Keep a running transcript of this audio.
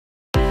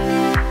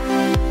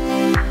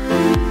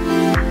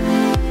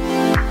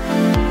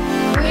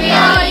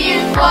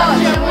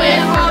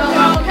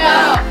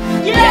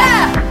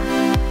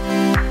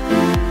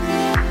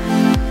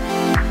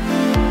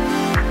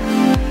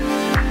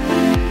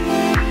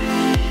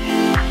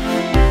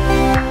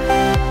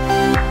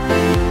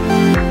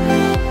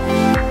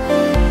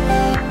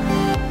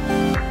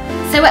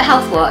So at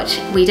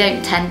Healthwatch, we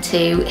don't tend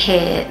to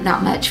hear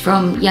that much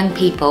from young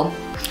people,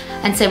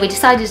 and so we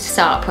decided to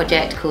start a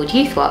project called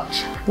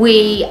Youthwatch.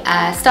 We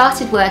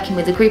started working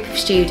with a group of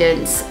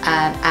students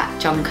at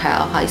John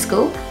Kyrle High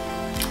School.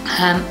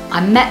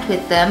 I met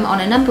with them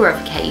on a number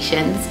of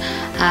occasions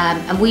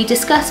and we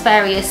discussed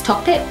various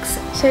topics.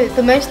 So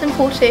the most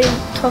important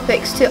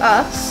topics to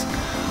us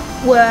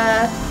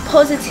were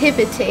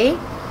positivity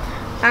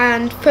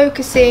and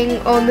focusing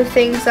on the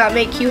things that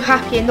make you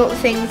happy and not the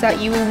things that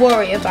you will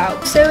worry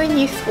about. So in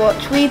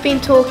Youthwatch we've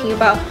been talking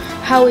about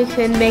how we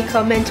can make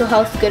our mental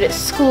health good at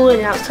school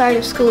and outside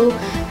of school.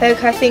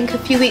 Like I think a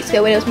few weeks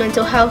ago when it was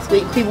Mental Health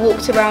Week, we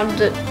walked around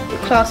the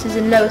classes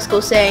in lower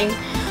school saying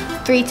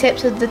 3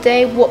 tips of the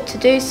day, what to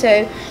do.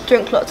 So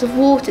drink lots of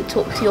water,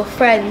 talk to your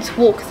friends,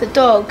 walk the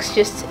dogs,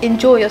 just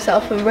enjoy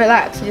yourself and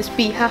relax and just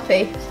be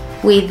happy.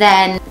 We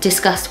then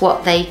discussed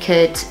what they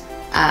could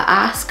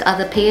ask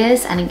other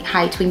peers and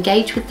how to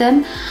engage with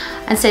them,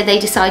 and so they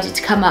decided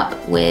to come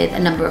up with a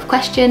number of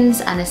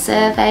questions and a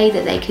survey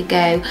that they could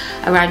go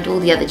around all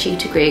the other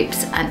tutor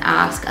groups and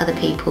ask other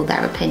people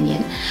their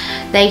opinion.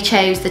 They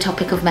chose the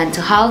topic of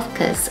mental health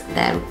because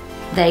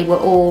they were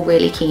all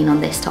really keen on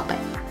this topic.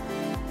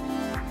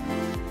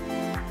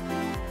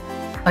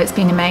 It's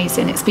been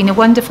amazing. It's been a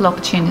wonderful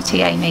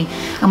opportunity, Amy,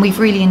 and we've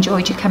really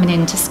enjoyed you coming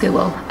into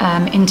school,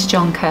 into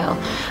John Kyrle.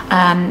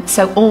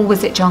 So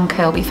always at John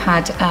Kyrle we've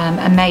had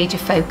a major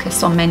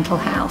focus on mental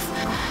health.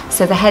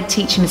 So the head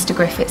teacher, Mr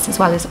Griffiths, as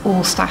well as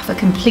all staff are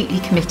completely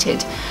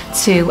committed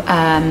to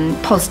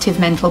positive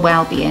mental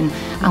well-being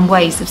and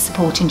ways of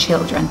supporting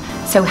children.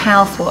 So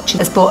Healthwatch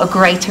has brought a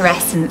greater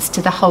essence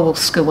to the whole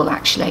school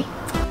actually.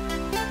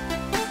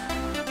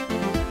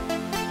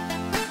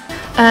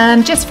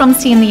 Just from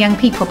seeing the young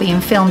people being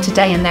filmed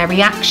today and their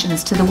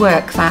reactions to the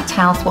work that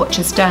Healthwatch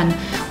has done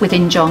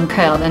within John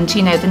Kyrle, and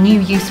you know, the new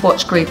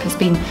Youthwatch group has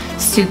been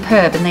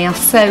superb and they are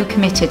so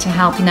committed to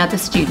helping other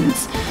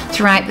students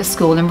throughout the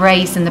school and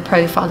raising the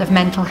profile of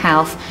mental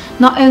health,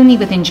 not only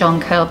within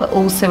John Kyrle but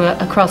also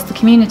across the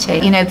community.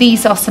 You know,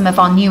 these are some of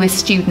our newest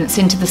students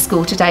into the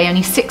school today,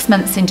 only 6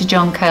 months into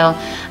John Kyrle,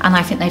 and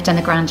I think they've done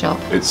a grand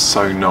job. It's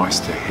so nice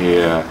to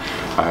hear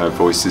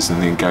voices,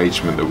 and the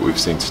engagement that we've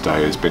seen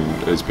today has been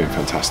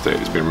fantastic.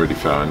 It's been really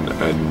fun,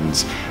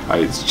 and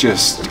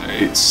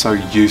it's so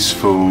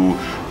useful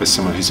as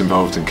someone who's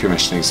involved in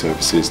commissioning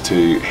services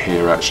to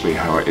hear actually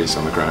how it is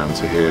on the ground,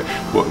 to hear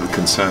what are the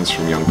concerns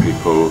from young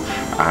people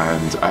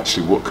and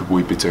actually what could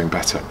we be doing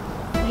better.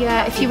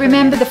 Yeah, if you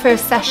remember the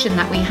first session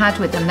that we had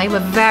with them, they were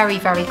very,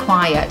 very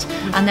quiet,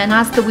 and then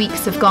as the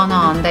weeks have gone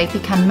on they've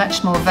become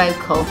much more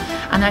vocal,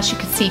 and as you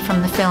could see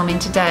from the filming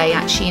today,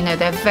 actually, you know,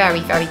 they're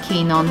very, very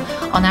keen on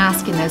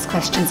asking those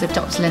questions of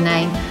Dr.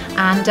 Linane,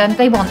 and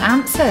they want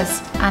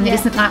answers, and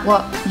isn't that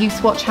what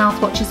Youthwatch,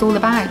 Healthwatch is all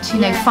about?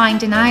 You know,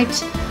 finding out,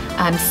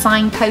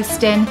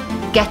 signposting,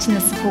 getting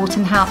the support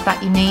and help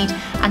that you need,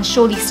 and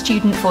surely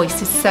student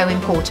voice is so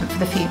important for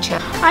the future.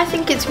 I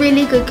think it's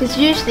really good because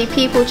usually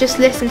people just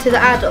listen to the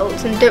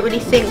adults and don't really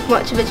think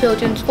much of a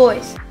children's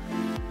voice.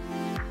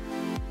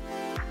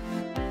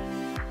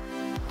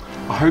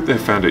 I hope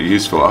they've found it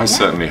useful. I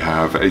certainly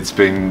have. It's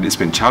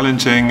been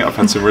challenging. I've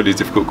had some really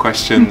difficult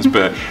questions,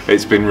 but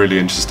it's been really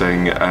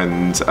interesting,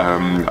 and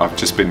I've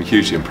just been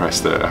hugely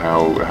impressed at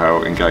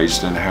how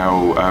engaged and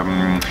how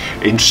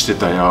interested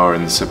they are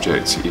in the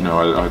subject. You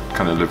know, I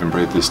kind of live and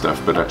breathe this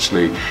stuff, but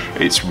actually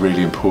it's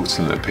really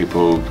important that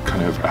people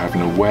kind of have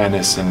an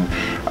awareness and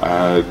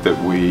that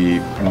we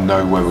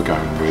know where we're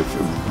going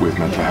with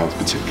mental health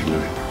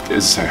particularly.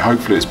 So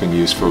hopefully it's been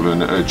useful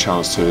and a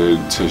chance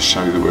to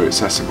show that we're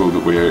accessible,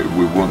 that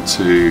we want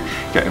to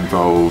get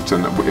involved,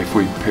 and that if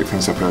we pick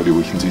things up early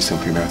we can do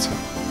something better.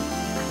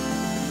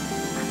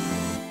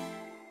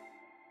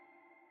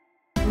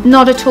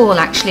 Not at all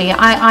actually.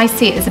 I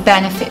see it as a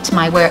benefit to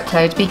my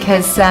workload,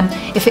 because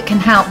if it can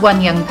help one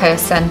young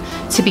person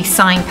to be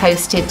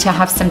signposted, to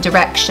have some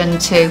direction,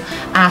 to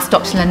ask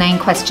Dr. Linane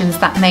questions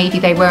that maybe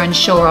they were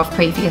unsure of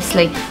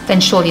previously, then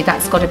surely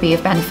that's got to be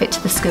of benefit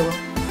to the school.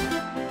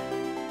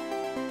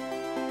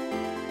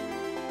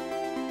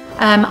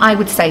 I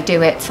would say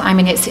do it. I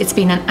mean, it's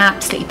been an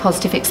absolutely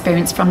positive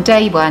experience from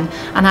day one,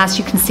 and as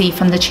you can see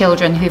from the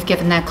children who've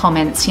given their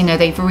comments, you know,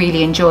 they've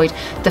really enjoyed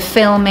the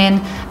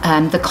filming,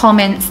 the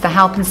comments, the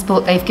help and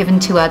support they've given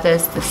to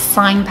others, the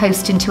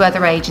signposting to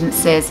other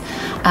agencies.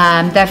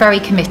 They're very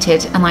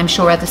committed, and I'm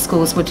sure other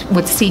schools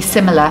would see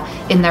similar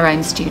in their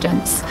own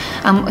students.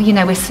 You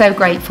know, we're so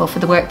grateful for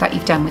the work that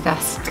you've done with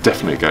us.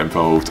 Definitely get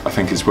involved. I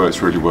think it's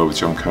worked really well with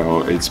John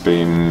Kyrle. It's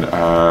been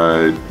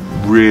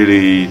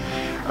really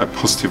a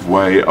positive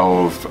way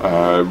of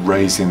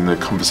raising the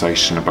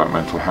conversation about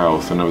mental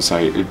health, and I would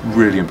say it's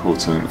really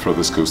important for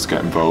other schools to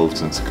get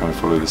involved and to kind of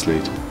follow this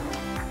lead.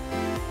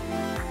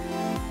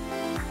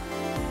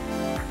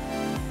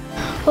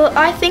 Well,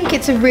 I think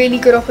it's a really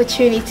good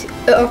opportunity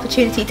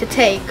to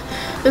take,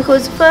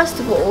 because first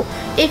of all,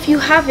 if you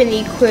have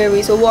any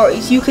queries or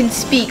worries, you can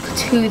speak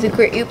to the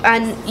group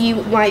and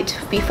you might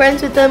be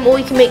friends with them, or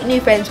you can make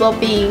new friends while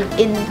being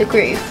in the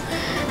group.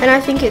 and I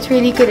think it's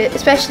really good,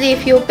 especially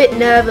if you're a bit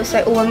nervous,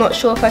 like, oh, I'm not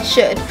sure if I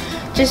should.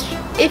 Just,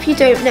 if you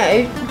don't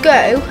know,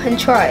 go and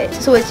try it.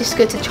 It's always just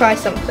good to try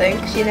something,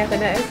 because you never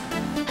know.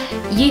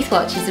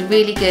 Youthwatch is a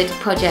really good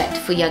project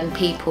for young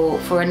people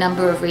for a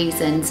number of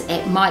reasons.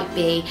 It might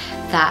be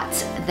that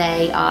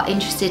they are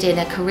interested in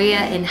a career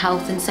in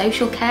health and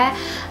social care,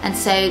 and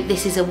so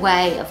this is a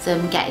way of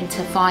them getting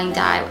to find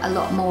out a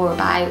lot more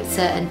about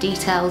certain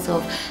details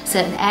of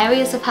certain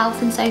areas of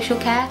health and social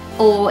care.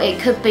 Or it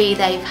could be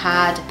they've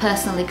had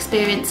personal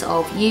experience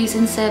of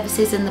using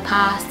services in the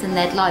past and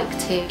they'd like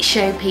to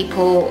show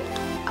people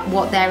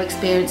what their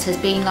experience has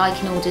been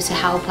like in order to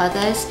help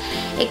others.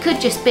 It could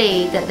just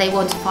be that they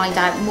want to find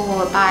out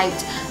more about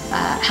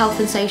health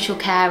and social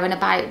care and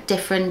about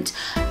different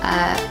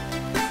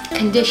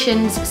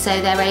conditions, so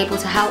they're able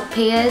to help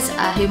peers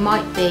who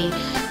might be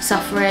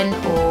suffering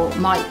or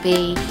might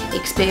be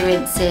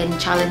experiencing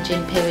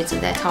challenging periods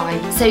of their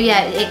time. So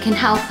yeah, it can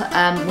help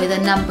with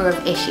a number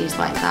of issues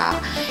like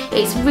that.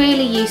 It's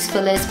really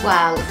useful as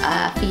well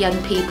for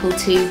young people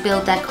to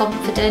build their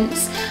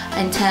confidence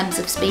in terms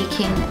of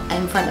speaking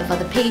in front of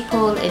other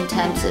people, in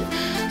terms of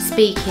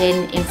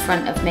speaking in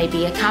front of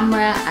maybe a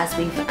camera. As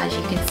you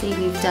can see,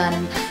 we've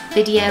done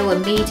video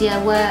and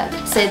media work.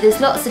 So there's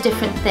lots of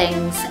different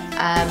things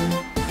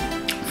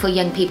for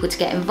young people to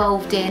get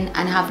involved in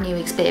and have new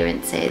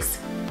experiences.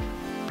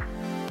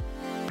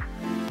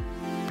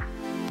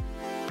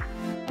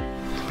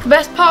 The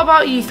best part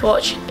about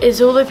Youthwatch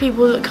is all the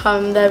people that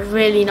come, they're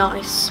really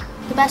nice.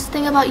 The best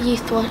thing about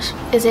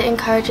Youthwatch is it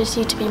encourages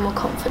you to be more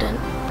confident.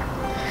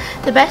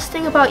 The best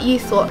thing about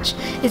Youthwatch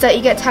is that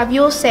you get to have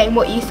your say in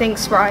what you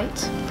think's right.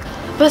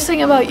 The best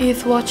thing about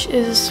Youthwatch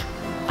is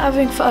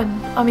having fun.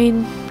 I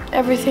mean,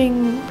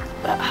 everything,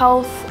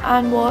 health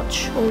and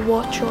watch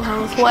or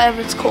health,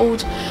 whatever it's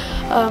called.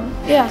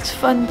 Yeah, it's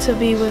fun to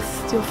be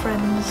with your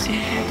friends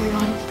and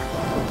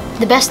everyone.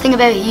 The best thing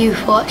about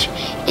Youthwatch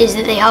is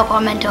that they help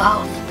our mental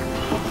health.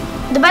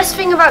 The best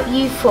thing about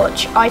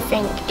Youthwatch, I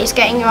think, is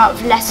getting you out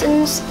of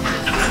lessons.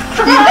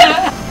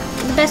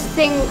 The best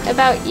thing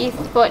about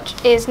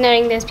Youthwatch is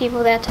knowing there's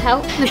people there to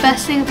help. The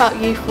best thing about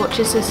Youthwatch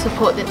is the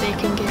support that they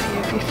can give you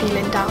if you're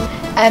feeling down.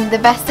 The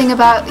best thing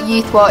about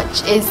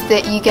Youthwatch is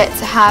that you get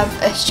to have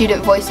a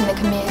student voice in the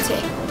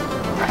community.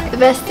 The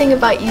best thing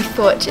about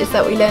Youthwatch is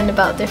that we learn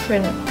about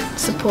different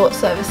support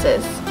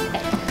services.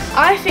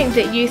 I think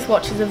that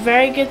Youthwatch is a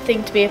very good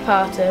thing to be a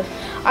part of.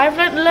 I've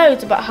learnt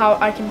loads about how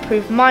I can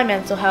improve my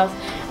mental health,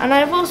 and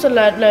I've also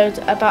learnt loads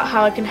about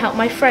how I can help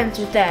my friends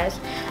with theirs,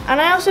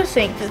 and I also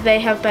think that they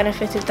have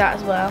benefited that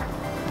as well.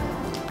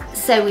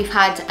 So we've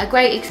had a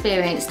great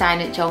experience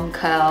down at John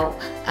Kyrle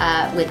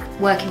with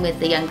working with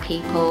the young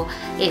people.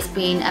 It's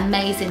been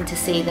amazing to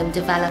see them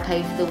develop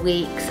over the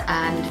weeks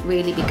and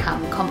really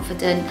become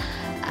confident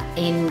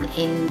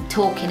in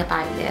talking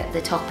about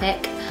the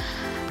topic.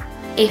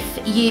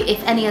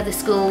 If any other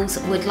schools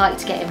would like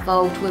to get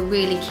involved, we're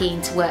really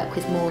keen to work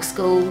with more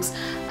schools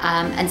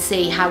and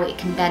see how it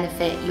can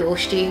benefit your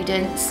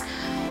students.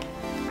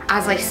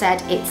 As I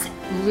said, it's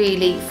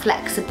really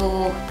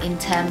flexible in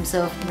terms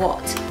of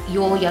what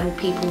your young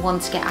people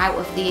want to get out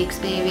of the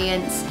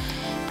experience.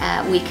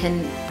 We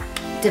can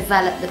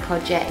develop the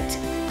project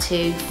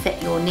to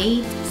fit your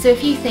needs. So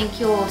if you think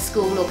your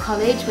school or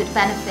college would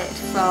benefit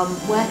from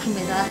working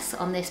with us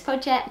on this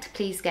project,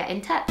 please get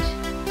in touch.